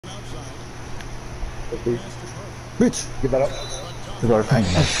Bitch. Get that up. He's already paying.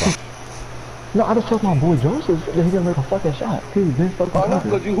 No, I just trust my boy Joseph that he didn't make a fucking shot. He's been fucking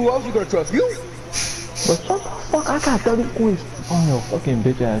because who else you gonna trust? You? But shut the fuck, I got 30 points on your fucking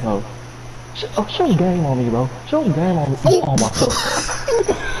bitch asshole. Show game on me, bro. Show game on me. Oh my fuck.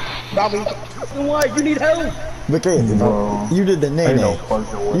 Bobby, why? You need help. Mikaele, bro. You did the nay-nay.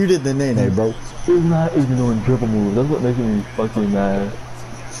 You did the nay-nay, bro. He's not even doing dribble moves. That's what makes me fucking mad.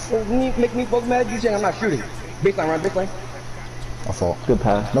 Make me fucking mad? You saying I'm not shooting? Baseline, right? Baseline. I fall. Good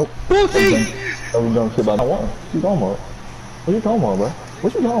pass. Nope. Pussy! That was dumb shit about what? What you talking about? What you talking about, bro?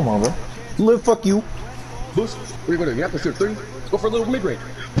 What you talking about, bro? Live, fuck you. Boost. What are you gonna do? You have to shoot 3? Go for a little mid-range.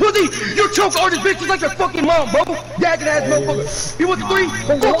 Pussy! You choke artist bitch just like your fucking mom, bro! Dagging ass motherfucker! You want the 3?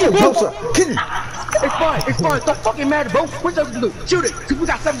 Fuck you, bro! It's fine, it's fine. Don't fucking matter, bro. What's else to do? Shoot it, cause we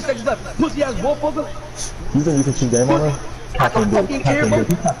got 7 seconds left. Pussy ass motherfucker. You think you can shoot game on her? I don't fucking care, bro.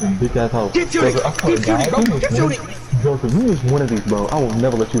 Big ass hoe. Keep shooting, keep shooting, bro. Keep shooting. Joseph, you use one of these, bro. I will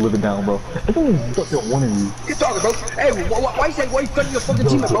never let you live it down, bro. I think it's fucking one of you. Keep talking, bro. Hey, why you say why you studying your fucking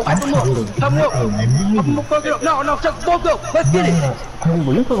teammate, bro? Hype him up. Hype him up. Hype him up, fuck it up. No, shut the fuck up. Let's get it. Hey,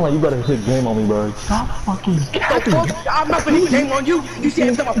 bro, you feeling like you better hit game on me, bro. Stop fucking capping. I'm not gonna hit game on you. You see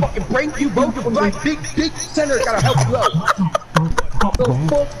inside my fucking brain, you bro. You're right, big center gotta help you out.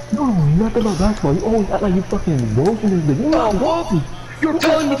 No, nothing about basketball. You always act like you fucking broken this bitch. You not broken. You're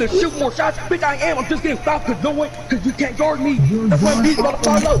telling me to shoot more shots? Bitch, I am. I'm just getting fouled because you can't guard me. That's why I'm beating about to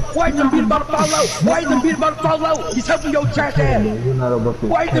follow. Why is he beating about to follow? Why is he beating about to follow? He's helping your trash ass.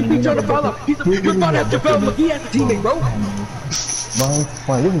 Why is he beating trying to follow? You're about to have JaVale McGee as a teammate, bro.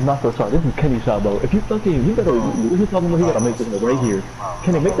 Man, this is not the shot. This is Kenny's shot, bro. If you fucking, you gotta, what you talking about? You gotta make this right here.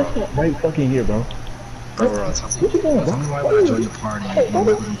 Kenny, make this shot right fucking here, bro. What you doing, bro? Why would I join your party and you're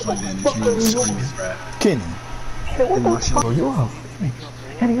not even plugged in? Kenny was screaming his rap. Kenny. What the fuck? You are.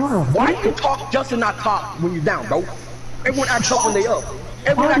 Kenny, you are. Why do you talk just and not talk when you're down, bro? Everyone acts up when they up.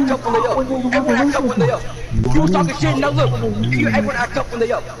 Everyone acts up when they up. Everyone acts up when they up. You was talking shit, now look. Everyone acts up when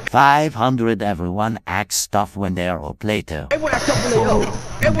they up. 500 everyone acts stuff when they are up later. Everyone acts up when they up.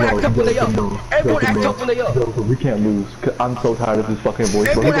 Everyone acts up when they up. Everyone acts up when they up. We can't lose. I'm so tired of this fucking voice.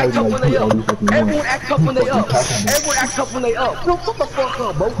 Everyone acts up when they up. Everyone acts up when they up. Everyone acts up when they up. Bro, shut the fuck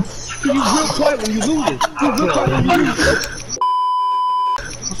up, bro. You real quiet when you lose it. You real quiet when you lose it.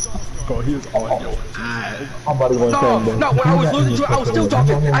 Bro, he was on your ass. I'm about to go insane, No, when I was losing to it, I was still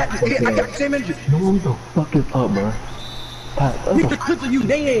talking. I got the same energy. No, what the fuck is up, bro? He's the clips of you,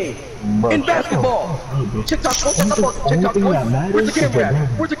 nay. In basketball. TikTok, TikTok. Where's the camera at?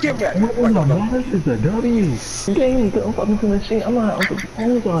 Where's the camera at? What matters is a W. Game, I'm fucking to the shit. I'm not,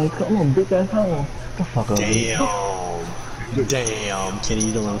 I'm on big ass home. The fuck up. Damn, Kenny,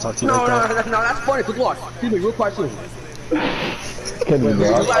 you don't want to talk to you like that? No, that's funny. Good luck. Excuse me, real quiet soon. Kenny, bro. You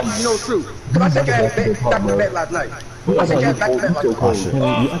know it's true. Cause I said you had back to bed last night. I said you had back to bed last night. Oh shit. You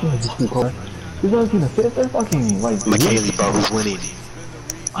acting like you're too cold. You're not gonna fit their fucking like. Mikaele, bro, who's winning?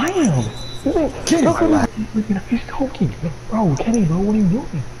 I am. You think Kenny? He's talking, bro. Kenny, bro, what are you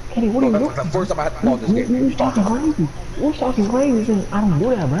doing? Kenny, what are you doing? That's the first time I had to call this game. You're talking crazy. You're talking crazy, and I don't do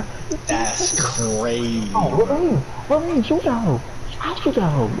that, bro. That's crazy. Oh, what mean? Shoot that hoe. I'll shoot that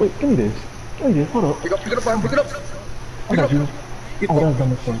hoe. Wait, give me this. Give me this. Hold up. Pick it up, pick it up. I got you. Oh, that's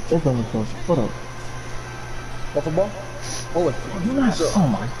dumb as fuck. That's dumb as fuck. Hold up. Off the ball? Hold it. Oh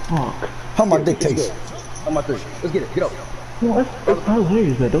my fuck. How my dick taste? How my 3? Let's get it. Get up. No, it's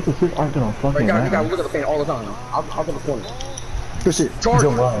hilarious that those assists aren't gonna fucking matter. You gotta look at the paint all the time. I'll get the corner. Good shit.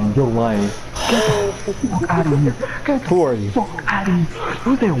 You're lying. You're lying. Get the fuck out of here. Get the fuck out of here.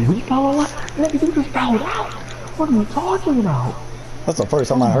 Who's that weak foul? Nigga, you just fouled out. What are you talking about? That's the first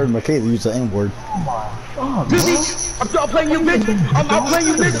time I heard Mikaele use the N-word. Oh my god, I'm playing you, bitch. I'm playing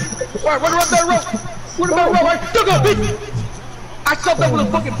you, bitch. Alright, run around that rope. Run around that rope, right? Still go, bitch. I subbed up with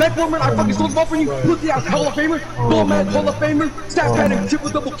a fucking back woman. I fucking sold for you. Look at Hall of Famer, Bull Man Hall of Famer, Stat Pattern, Triple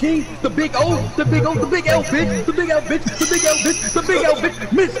Double King, the Big O, the Big O, the Big L bitch, the Big L bitch, the Big L bitch, the Big L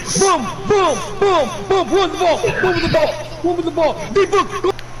bitch. Miss, boom, boom, boom, boom. Run the ball, run with the ball, run with the ball. Deep book.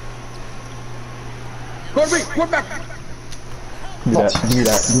 Go to me, run back. Give me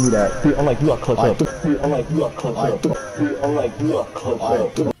that. See, I'm like, you got clutch up. See, I'm like, you got clutch up. See, I'm like, you got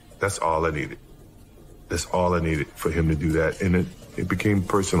clutch up. That's all I needed. That's all I needed for him to do that, and it became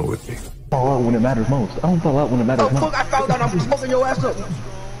personal with me. Fall out when it matters most. I don't fall out when it matters most. Oh fuck! I found out I'm smoking your ass up.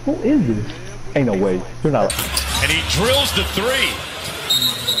 Who is this? Ain't no way. You're not. And he drills the 3.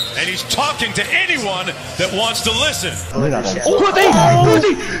 And he's talking to anyone that wants to listen. Pussy!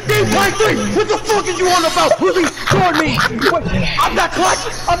 Game play 3! What the fuck is you on about? Pussy! Guard me! I'm not clutch!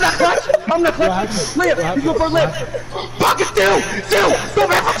 I'm not clutch! Layup! You go for a layup! Pocket still! Don't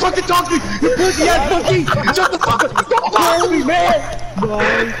ever fucking talk to me, you pussy ass monkey! Shut the fuck up! Don't talk to me, man! The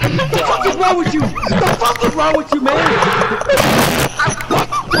fuck is wrong with you? The fuck is wrong with you, man? I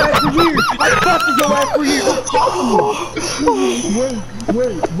busted your ass for years! I busted your ass for years! Don't talk to me!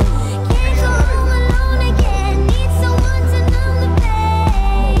 Wait.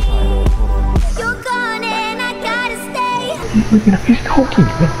 He's talking,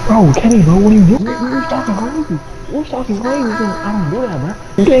 bro, Kenny, bro, what are you doing? You're talking crazy. You're talking crazy, I don't do that, bro.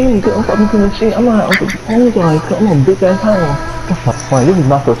 You can't even get fucking to the shit. I'm not, I'm on a bitch ass time. Fine, this is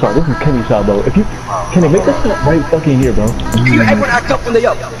not the shot, this is Kenny's shot, bro. If you, Kenny, make this shot right fucking here, bro. You everyone act up when they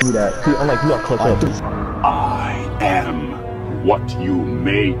up. Do that. See, I'm like, you got clutch up. I am what you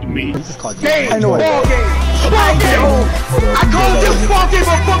made me. Game, ball game. Ball game. I called this ball game,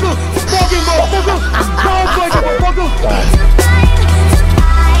 motherfucker. Ball game, motherfucker. Ball game, motherfucker.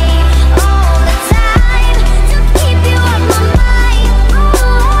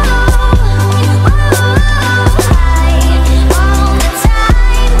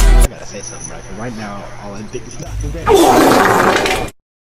 Right now, all I think is